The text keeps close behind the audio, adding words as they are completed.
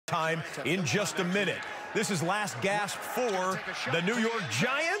time in just a minute. This is last gasp for the New York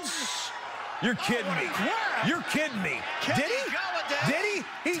Giants. You're kidding me. You're kidding me. Did he? Did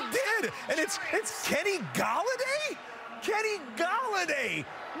he? He did. And it's Kenny Golladay? Kenny Golladay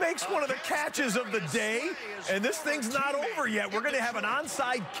makes one of the catches of the day. And this thing's not over yet. We're going to have an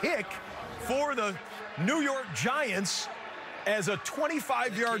onside kick for the New York Giants as a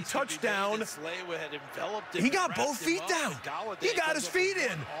 25-yard touchdown. He got both feet down. He got his feet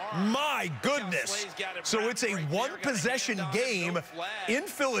in. My goodness. So it's a one-possession game in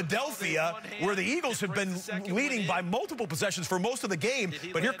Philadelphia where the Eagles have been leading by multiple possessions for most of the game.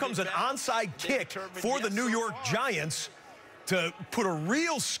 But here comes an onside kick for the New York Giants to put a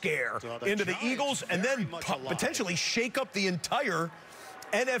real scare into the Eagles and then potentially shake up the entire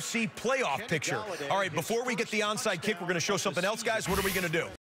NFC playoff picture. All right, before we get the onside kick, we're going to show something else, guys. What are we going to do?